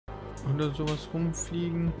oder sowas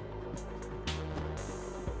rumfliegen.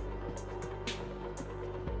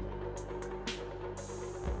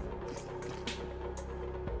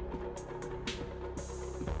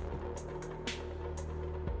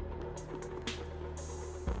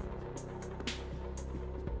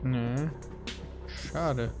 Nee.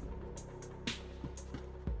 Schade.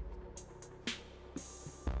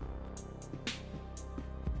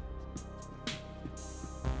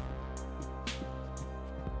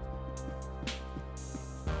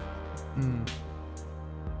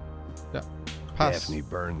 Ja, passt. Daphne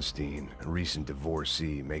Bernstein, a recent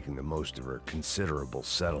divorcee, making the most of her considerable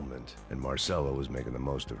settlement, and Marcelo was making the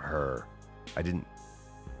most of her. I don't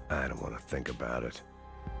want to think about it.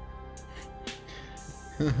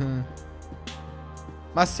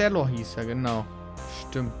 Marcelo hieß er, genau.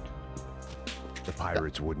 Stimmt. The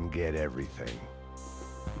pirates wouldn't get everything.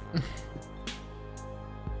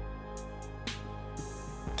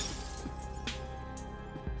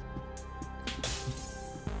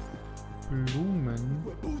 Blumen.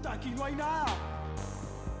 ¡Puta, aquí no hay nada!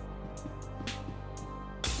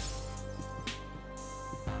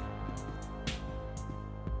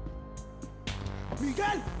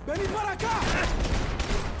 ¡Miguel! ¡Venid para acá!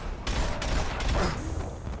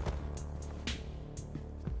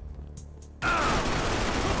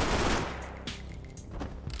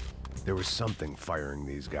 There was something firing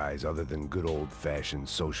these guys other than good old-fashioned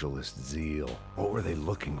socialist zeal. What were they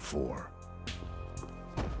looking for?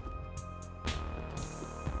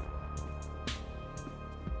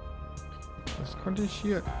 Was konnte ich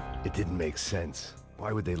hier? It didn't make sense.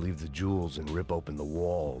 Why would they leave the jewels and rip open the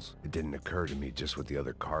walls? It didn't occur to me just what the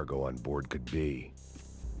other cargo on board could be.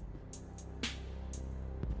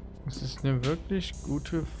 Das ist eine wirklich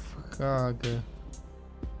gute Frage.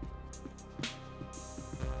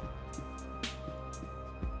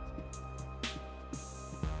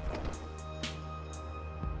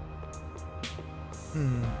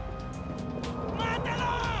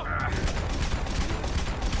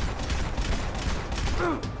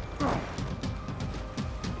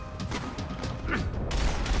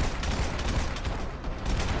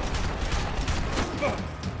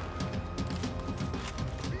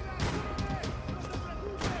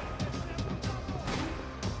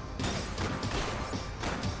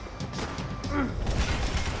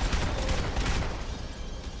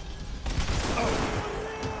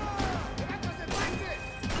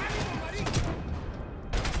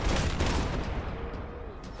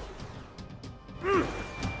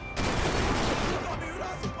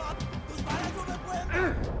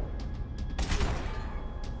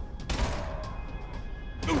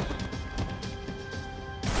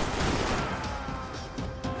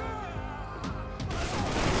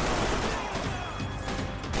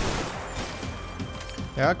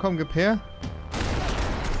 Ja, komm, gib her.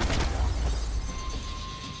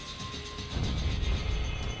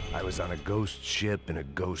 I was on a ghost ship in a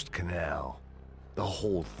ghost canal. The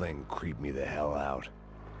whole thing creeped me the hell out.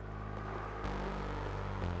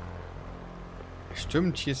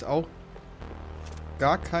 Stimmt, hier ist auch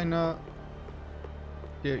gar keiner,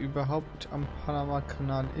 der überhaupt am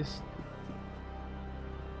Panama-Kanal ist.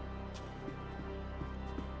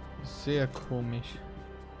 Sehr komisch.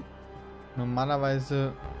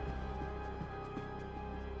 Normalerweise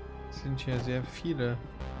sind hier sehr viele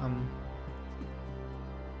am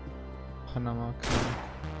Panama-Kanal.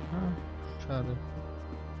 Ah, schade.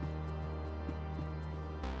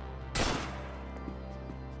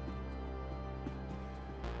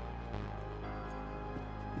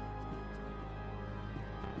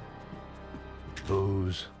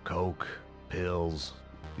 Booze, coke, pills.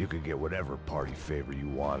 You could get whatever party favor you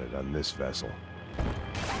wanted on this vessel.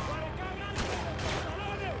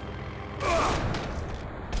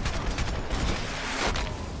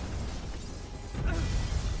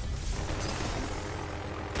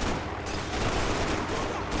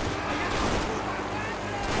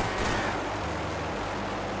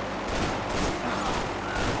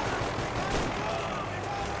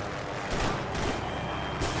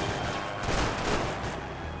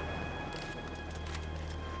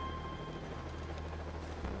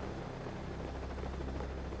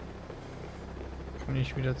 Kann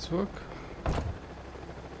ich wieder zurück?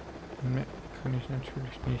 Ne, kann ich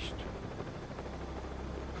natürlich nicht.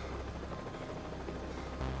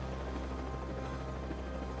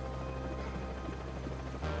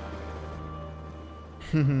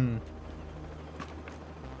 And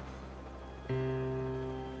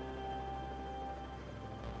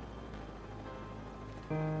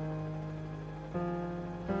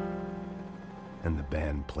the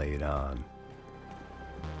band played on.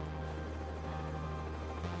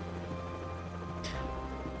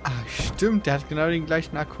 Ah, Stimmt, der hat genau die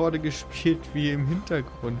gleichen Akkorde gespielt wie im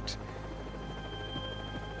Hintergrund.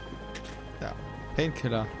 Ja,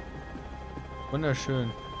 Painkiller.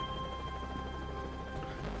 Wunderschön.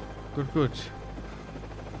 Gut, gut.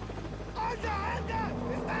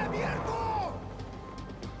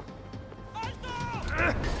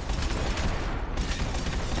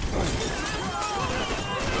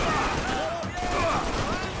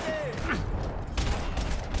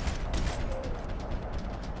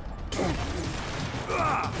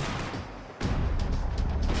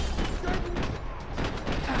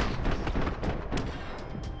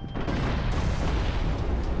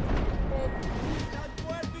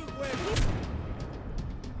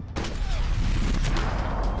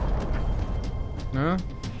 Ne?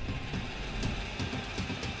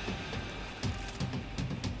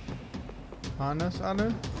 Waren das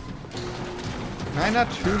alle? Nein,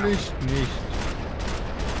 natürlich nicht.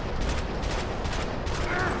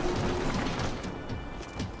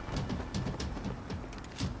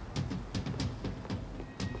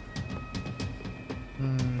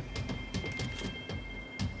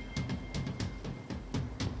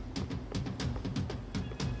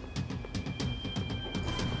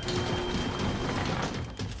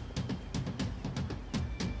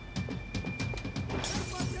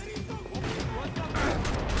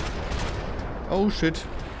 Oh shit.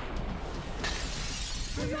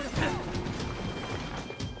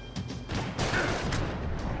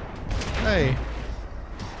 Hey.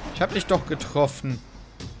 Ich hab dich doch getroffen.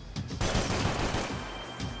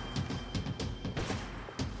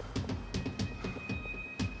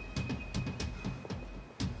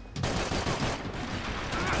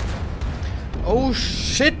 Oh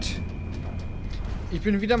shit. Ich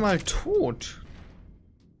bin wieder mal tot.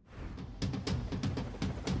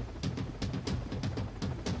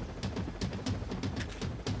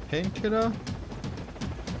 Painkiller?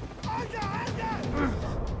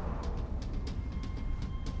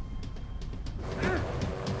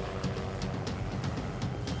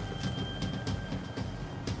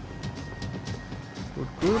 Gut,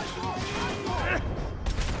 gut.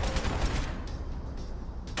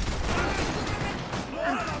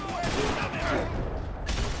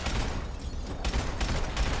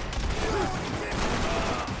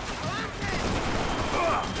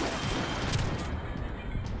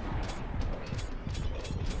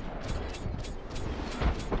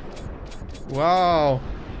 Wow.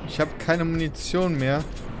 Ich habe keine Munition mehr.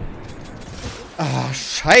 Ah,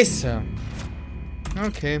 scheiße.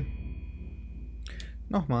 Okay.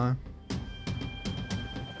 Nochmal.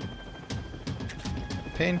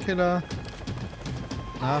 Painkiller.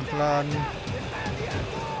 Nachladen.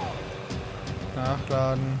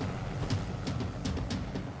 Nachladen.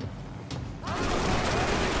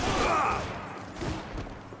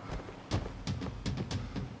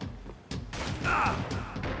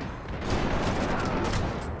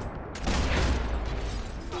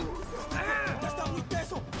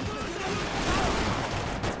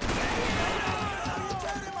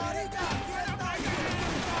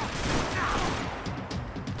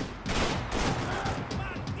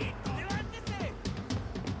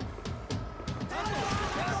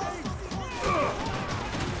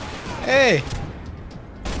 Hey!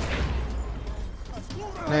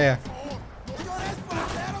 Naja.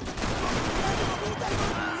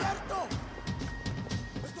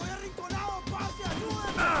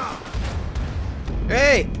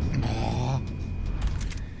 Hey! Oh.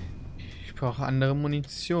 Ich brauche andere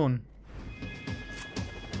Munition.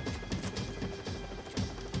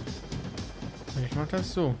 Ich mach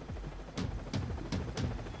das so.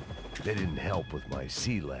 They didn't help with my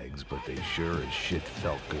sea legs, but they sure as shit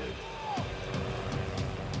felt good.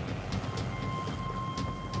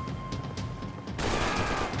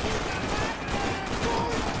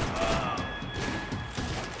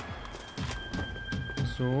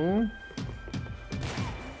 So.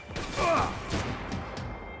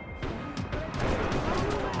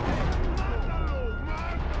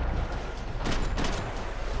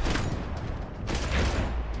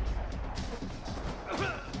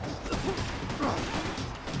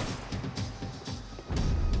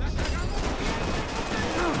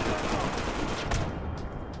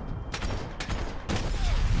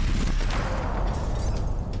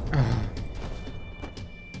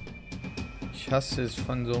 Ich hasse es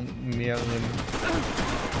von so mehreren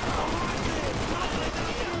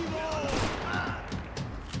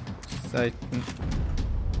Seiten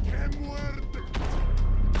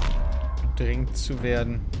bedrängt zu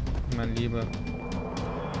werden, mein Lieber.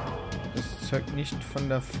 Das zeugt nicht von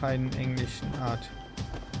der feinen englischen Art.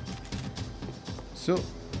 So.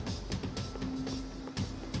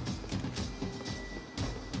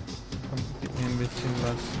 bisschen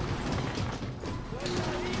was.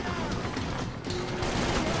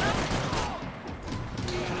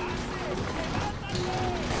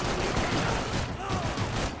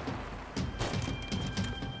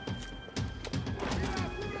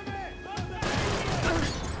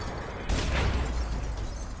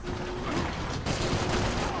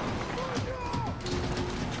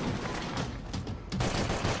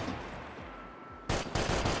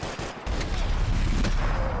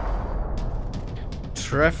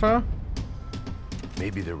 Treffer?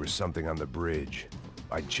 Maybe there was something on the bridge.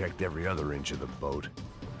 I checked every other inch of the boat.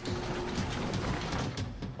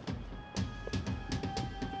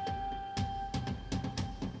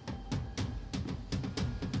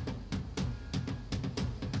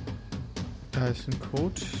 Da ist ein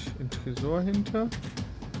Code, ein Tresor hinter.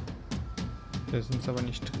 Da sind aber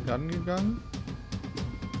nicht rangegangen.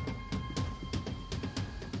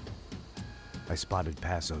 I spotted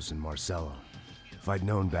Passos and Marcelo. If I'd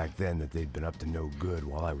known back then that they'd been up to no good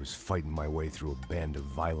while I was fighting my way through a band of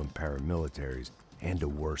violent paramilitaries and a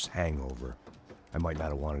worse hangover, I might not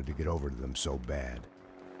have wanted to get over to them so bad.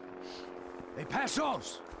 Hey,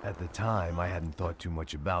 Passos! At the time, I hadn't thought too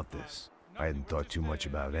much about this. I hadn't thought too much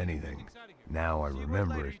about anything. Now I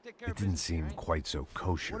remember it, it didn't seem quite so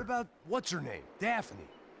kosher. What about, what's her name? Daphne.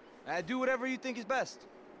 Do whatever you think is best.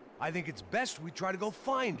 I think it's best we try to go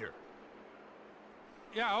find her.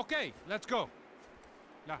 Yeah, okay, let's go.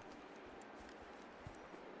 Yeah.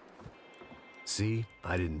 See?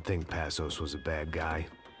 I didn't think Passos was a bad guy.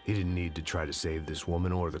 He didn't need to try to save this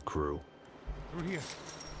woman or the crew. Through here.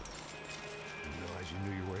 Didn't realize you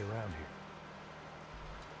knew your way around here.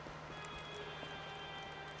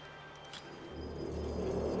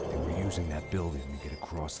 They were using that building to get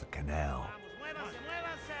across the canal.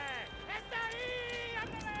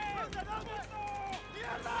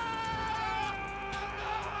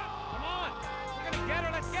 Come on, we're gonna get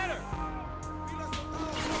her, let's get her.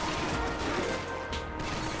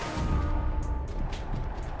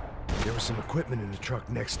 There was some equipment in the truck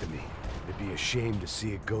next to me. It'd be a shame to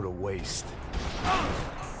see it go to waste.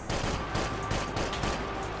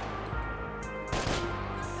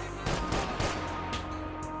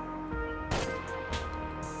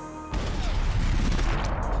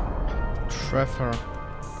 Treffer.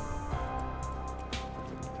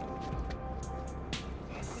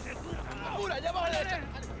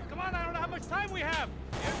 Come on, I don't know how much time we have.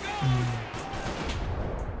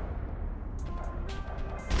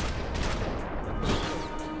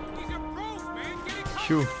 These are pros, man. Get it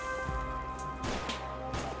Q.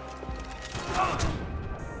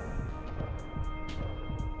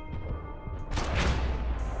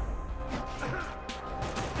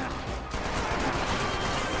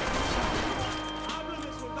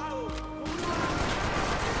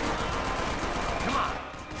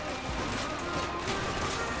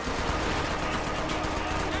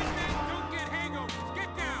 Don't get hangovers. Get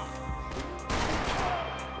down.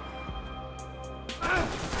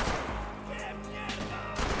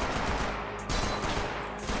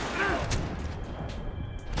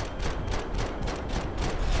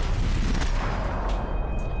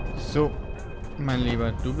 So, mein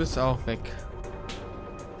Lieber, du bist auch weg.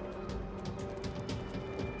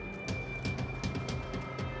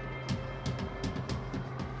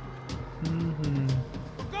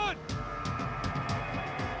 Good.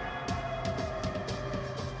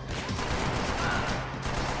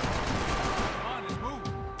 Come on, let's move.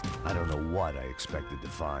 I don't know what I expected to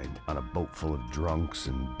find. On a boat full of drunks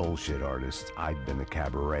and bullshit artists, I'd been a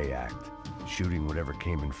cabaret act. Shooting whatever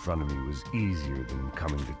came in front of me was easier than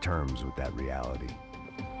coming to terms with that reality.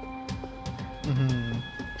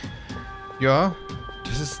 Ja,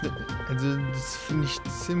 das ist, also das finde ich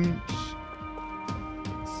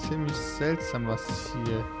ziemlich seltsam, was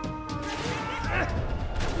hier.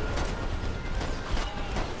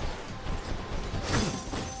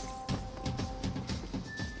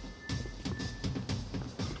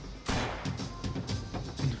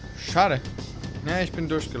 Schade. Ja, ich bin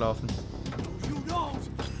durchgelaufen. You don't!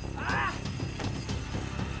 Ah!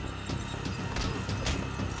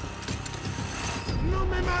 No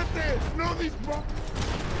me mates! No disparo!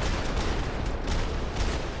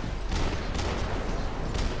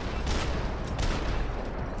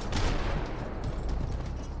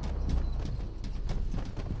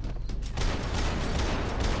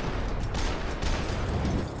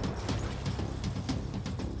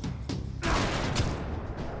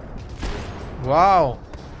 Wow.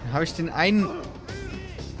 Dann habe ich den einen.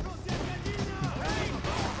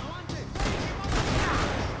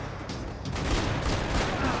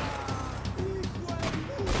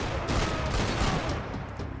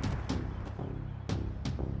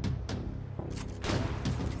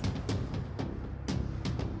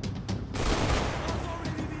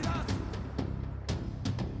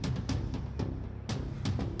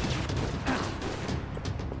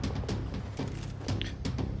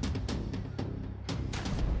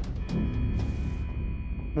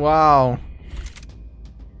 Wow.